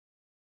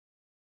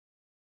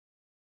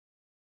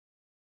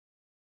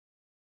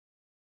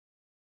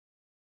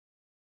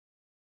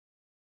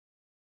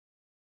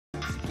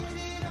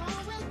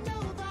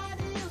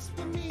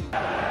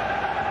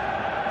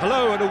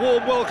Hello and a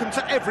warm welcome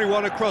to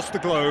everyone across the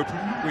globe.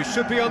 We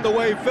should be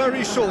underway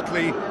very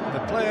shortly.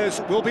 The players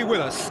will be with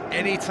us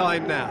any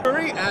time now.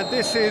 And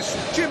this is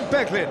Jim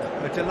Beglin.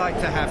 A delight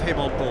to have him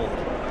on board.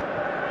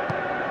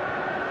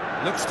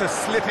 Looks to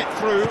slip it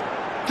through.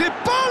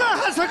 Dybala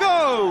has a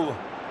go!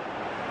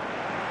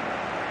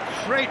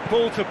 Great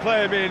ball to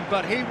play him in,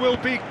 but he will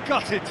be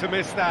gutted to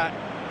miss that.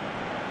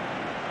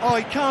 Oh,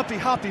 he can't be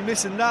happy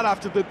missing that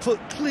after being put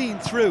clean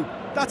through.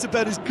 That's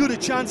about as good a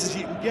chance as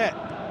you can get.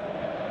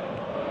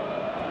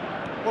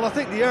 Well, I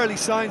think the early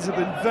signs have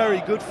been very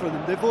good for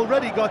them. They've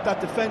already got that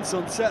defence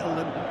unsettled,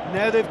 and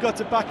now they've got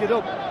to back it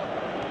up.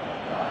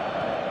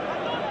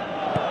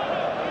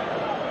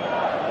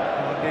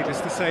 Well,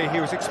 needless to say, he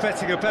was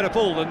expecting a better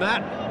ball than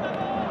that.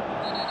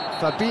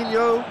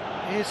 Fabinho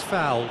is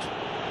fouled.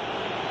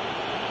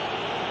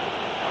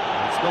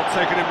 It's not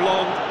taken him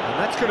long, and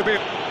that's going to be...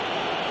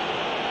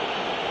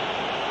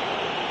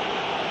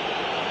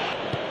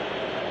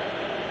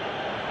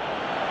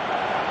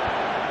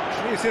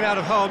 Clears it out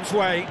of harm's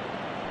way.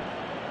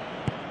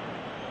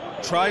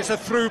 Tries a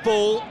through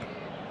ball.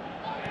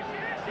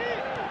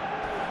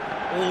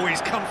 Oh,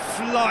 he's come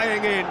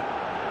flying in.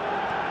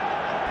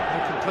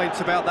 No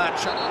complaints about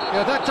that.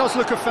 Yeah, that does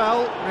look a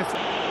foul.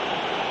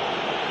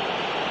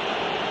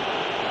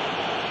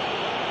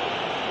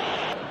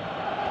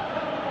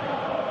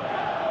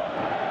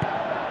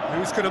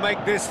 Who's going to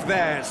make this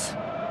theirs?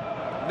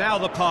 Now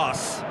the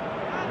pass.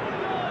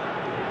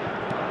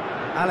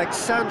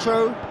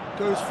 Alexandro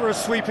goes for a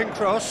sweeping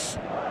cross.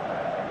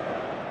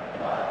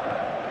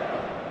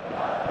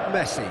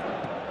 Messi.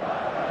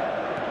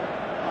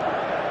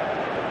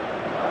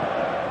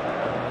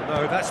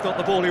 Oh, no, that's not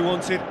the ball he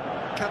wanted.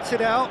 Cuts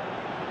it out.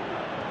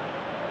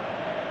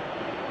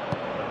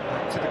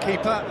 Back to the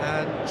keeper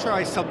and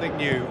tries something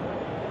new.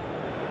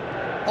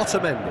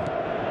 Otamendi.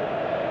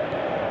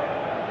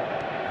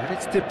 And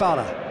it's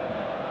Dybala.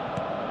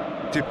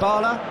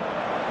 Dybala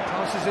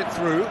passes it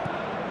through.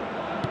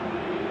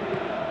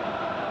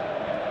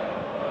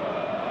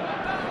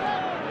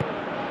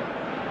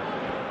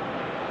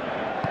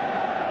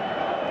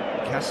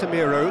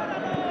 Casemiro.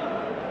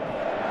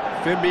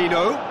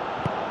 Firmino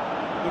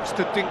looks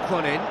to dink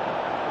one in.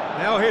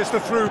 Now here's the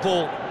through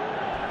ball.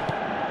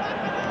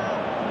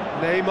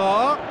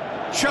 Neymar.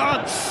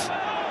 Chance!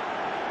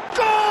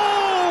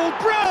 Goal!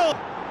 Brilliant!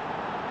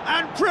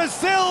 And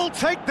Brazil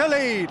take the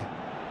lead.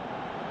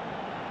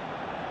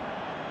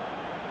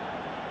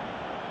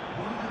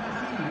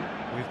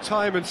 With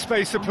time and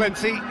space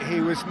aplenty,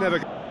 he was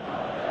never...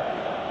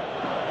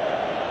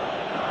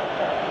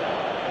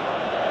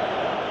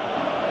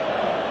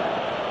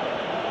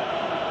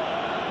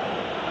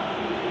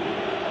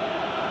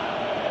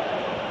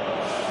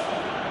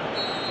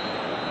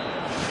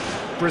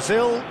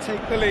 Brazil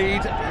take the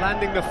lead,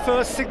 landing the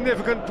first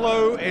significant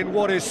blow in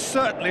what is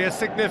certainly a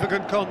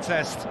significant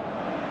contest.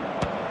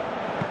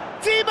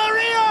 Di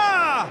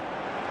Maria!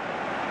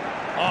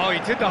 Oh, he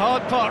did the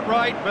hard part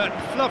right, but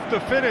fluffed the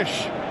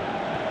finish.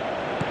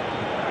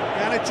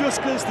 And it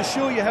just goes to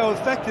show you how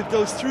effective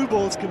those through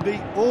balls can be.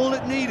 All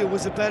it needed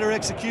was a better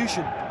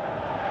execution.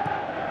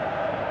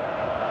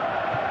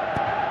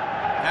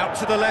 Out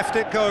to the left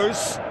it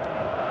goes.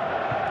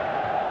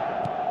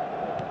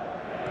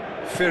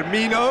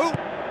 Firmino.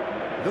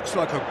 Looks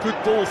like a good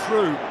ball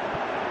through.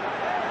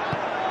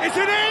 Is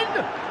it in?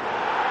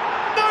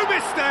 No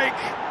mistake!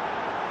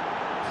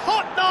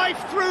 Hot knife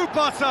through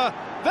butter.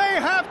 They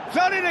have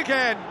done it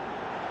again.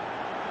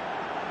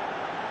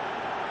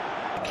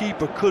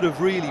 Keeper could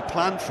have really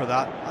planned for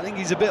that. I think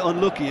he's a bit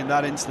unlucky in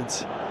that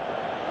instance.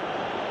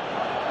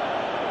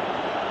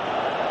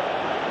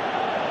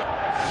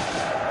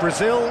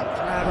 Brazil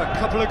have a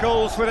couple of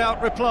goals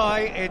without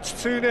reply. It's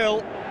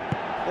 2-0.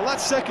 Well, that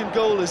second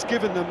goal has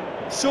given them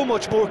so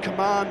much more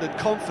command and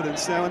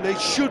confidence now, and they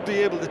should be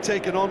able to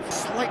take it on.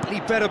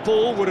 Slightly better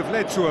ball would have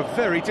led to a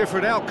very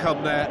different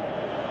outcome there.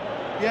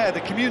 Yeah,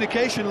 the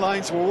communication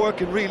lines were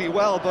working really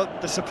well,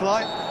 but the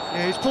supply...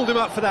 Yeah, he's pulled him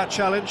up for that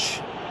challenge.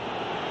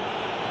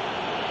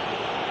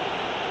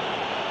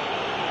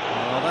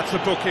 Oh, that's a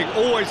booking,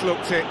 always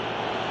looked it.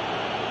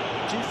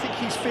 Do you think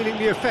he's feeling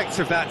the effects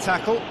of that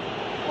tackle?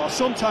 Well,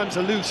 sometimes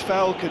a loose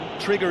foul can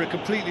trigger a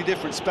completely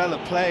different spell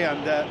of play,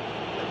 and it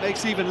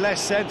makes even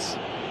less sense.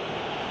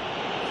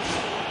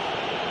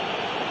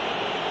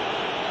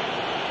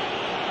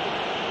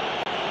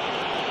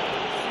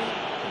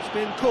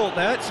 He's been caught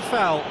there, it's a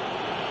foul.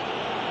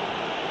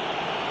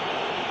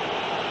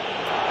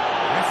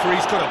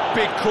 Referee's got a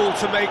big call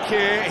to make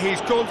here.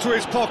 He's gone to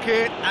his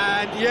pocket,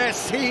 and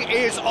yes, he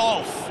is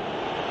off.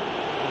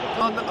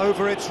 Fun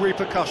over its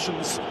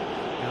repercussions.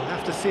 He'll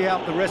have to see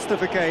out the rest of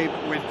the game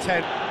with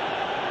 10.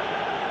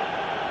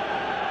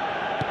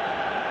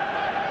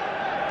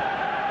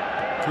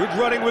 Good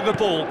running with the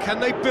ball. Can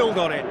they build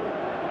on it?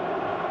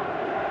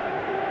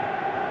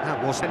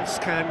 That wasn't.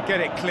 Can get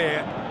it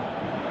clear.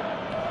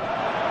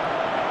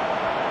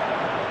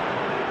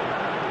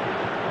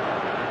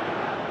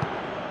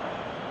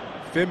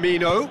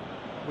 Firmino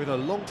with a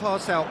long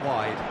pass out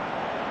wide.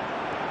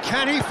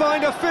 Can he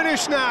find a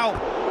finish now?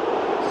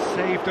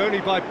 Saved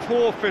only by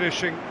poor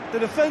finishing. The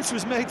defence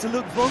was made to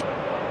look vulnerable.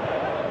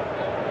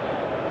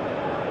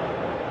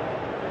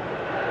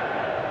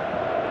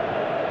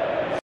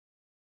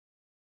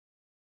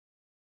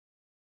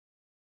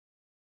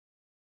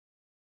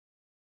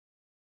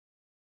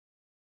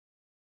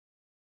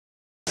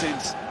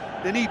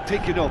 They need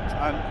picking up,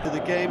 and for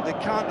the game they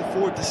can't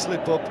afford to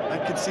slip up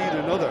and concede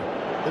another.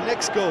 The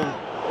next goal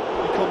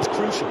becomes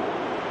crucial.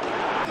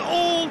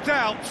 All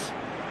doubt.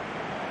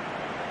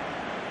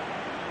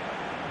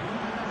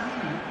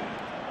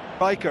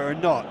 Striker or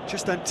not,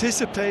 just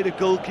anticipate a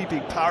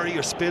goalkeeping parry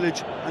or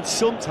spillage, and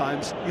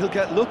sometimes you'll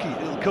get lucky,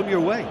 it'll come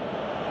your way.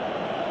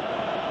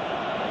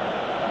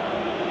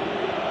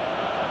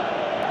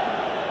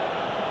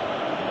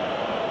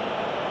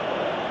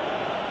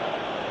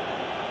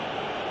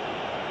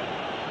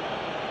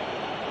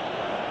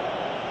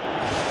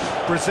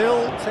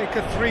 Brazil take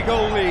a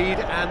 3-goal lead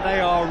and they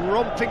are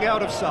romping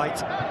out of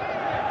sight.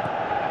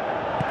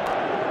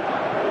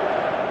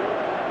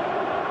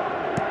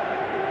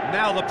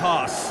 Now the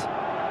pass.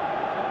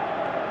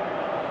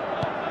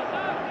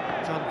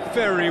 Done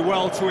very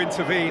well to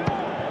intervene.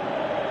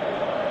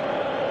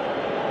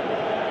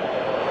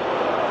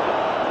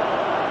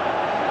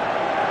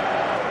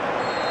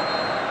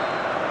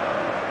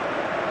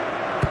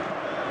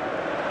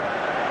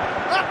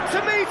 Up to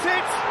meet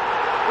it!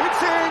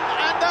 It's in,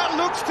 and that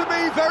looks to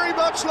me very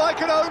much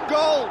like an own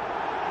goal.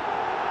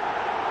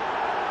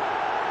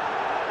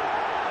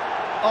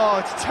 Oh,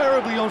 it's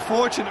terribly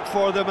unfortunate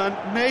for them, and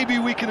maybe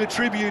we can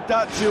attribute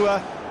that to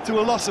a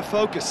loss of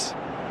focus.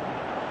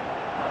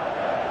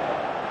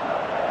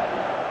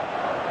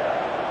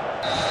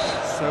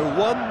 So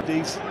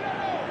these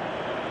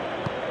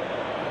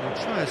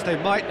try as they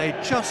might, they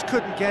just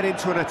couldn't get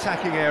into an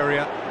attacking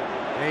area.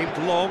 Aimed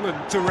long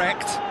and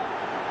direct.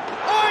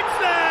 Oh, it's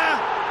there!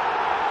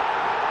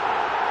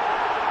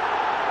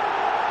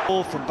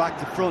 Ball from back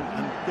to front,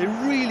 and they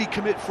really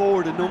commit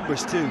forward in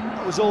numbers too.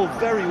 That was all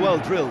very well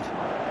drilled.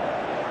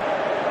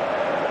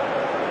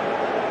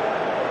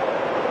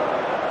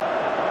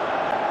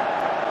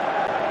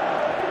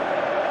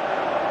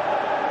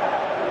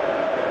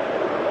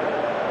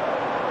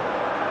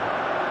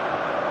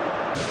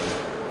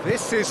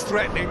 This is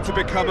threatening to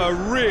become a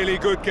really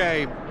good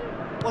game.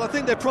 Well, I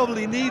think they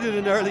probably needed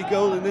an early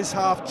goal in this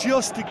half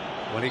just to...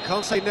 Well, he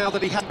can't say now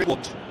that he hasn't been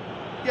warned.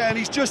 Yeah, and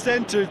he's just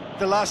entered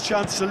the last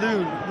chance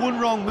saloon. One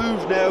wrong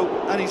move now,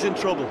 and he's in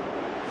trouble.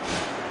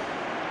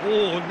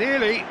 Oh,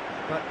 nearly,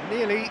 but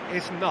nearly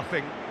is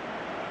nothing.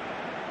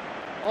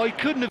 Oh, he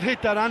couldn't have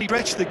hit that and he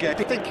stretched the game.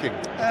 Thinking.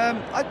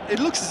 It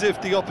looks as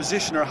if the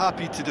opposition are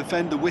happy to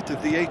defend the width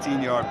of the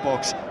 18-yard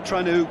box,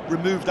 trying to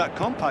remove that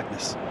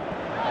compactness.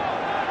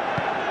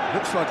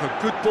 Looks like a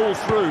good ball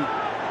through.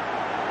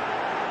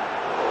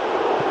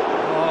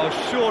 Oh,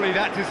 surely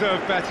that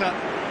deserved better.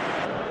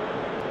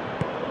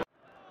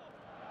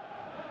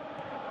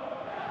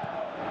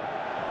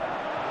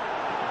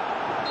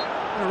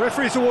 The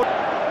referee's award.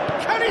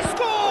 Can he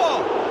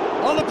score?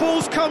 Oh, the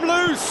ball's come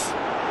loose.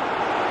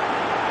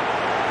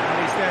 And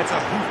he's there to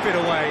hoof it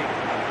away.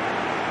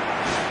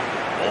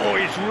 Oh,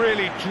 he's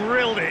really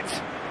drilled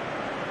it.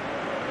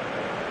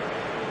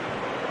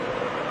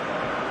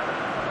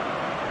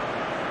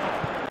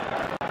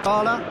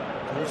 Bala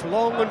goes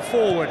long and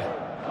forward.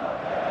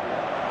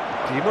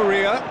 Di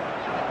Maria.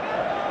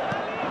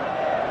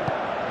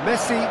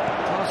 Messi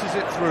passes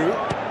it through.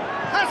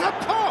 Has a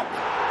pop!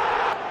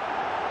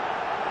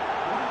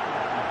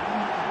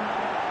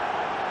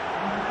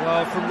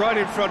 Well, from right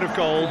in front of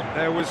goal,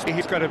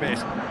 he's going to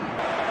miss.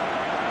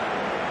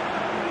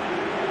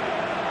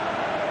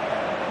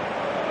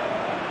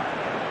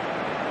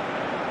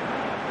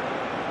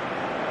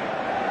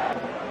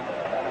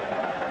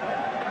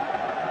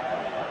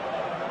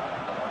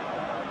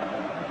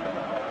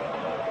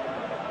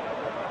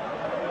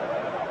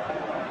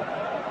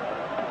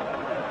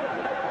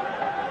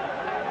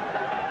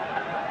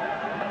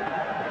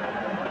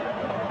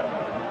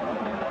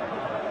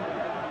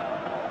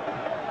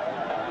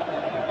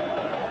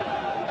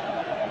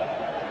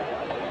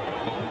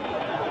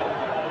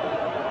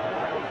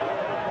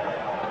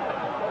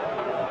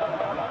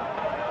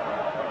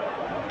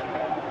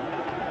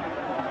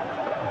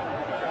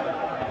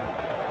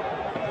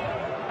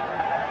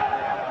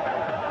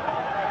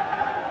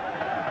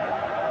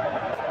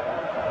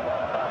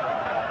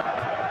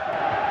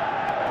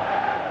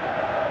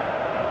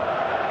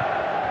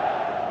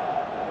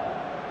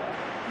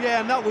 Yeah,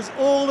 and that was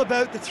all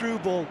about the through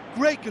ball.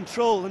 Great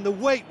control, and the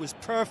weight was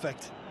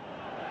perfect.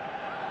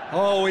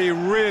 Oh, he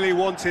really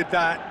wanted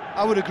that.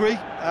 I would agree.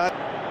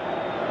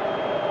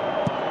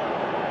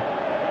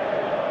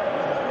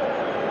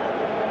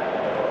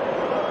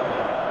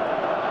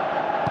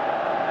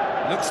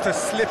 Looks to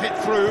slip it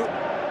through.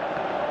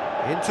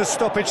 Into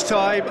stoppage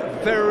time,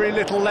 very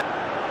little left.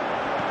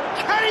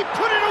 Can he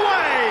put it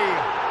away?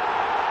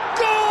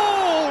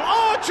 Goal!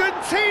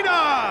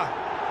 Argentina!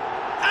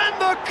 And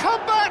the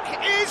comeback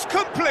is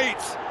complete.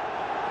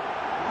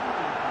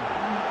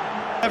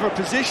 Clever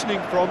positioning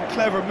from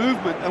clever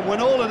movement, and when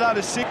all of that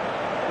is seen...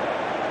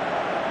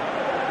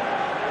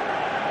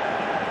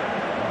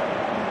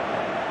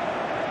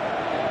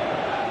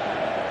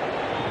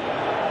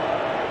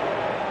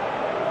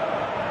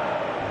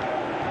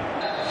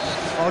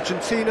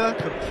 Argentina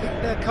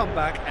complete their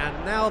comeback,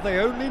 and now they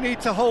only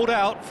need to hold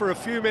out for a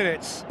few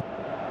minutes.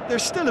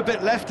 There's still a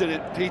bit left in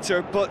it,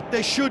 Peter, but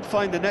they should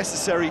find the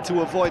necessary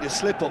to avoid a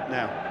slip-up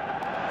now.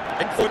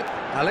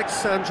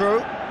 Alexandro.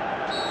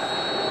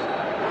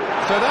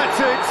 So that's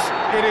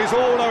it. It is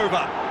all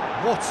over.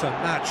 What a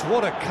match,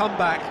 what a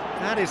comeback.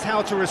 That is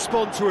how to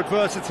respond to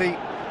adversity.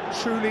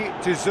 Truly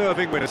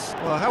deserving winners.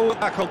 Well, how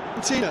back on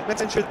Argentina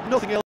mentioned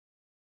nothing else.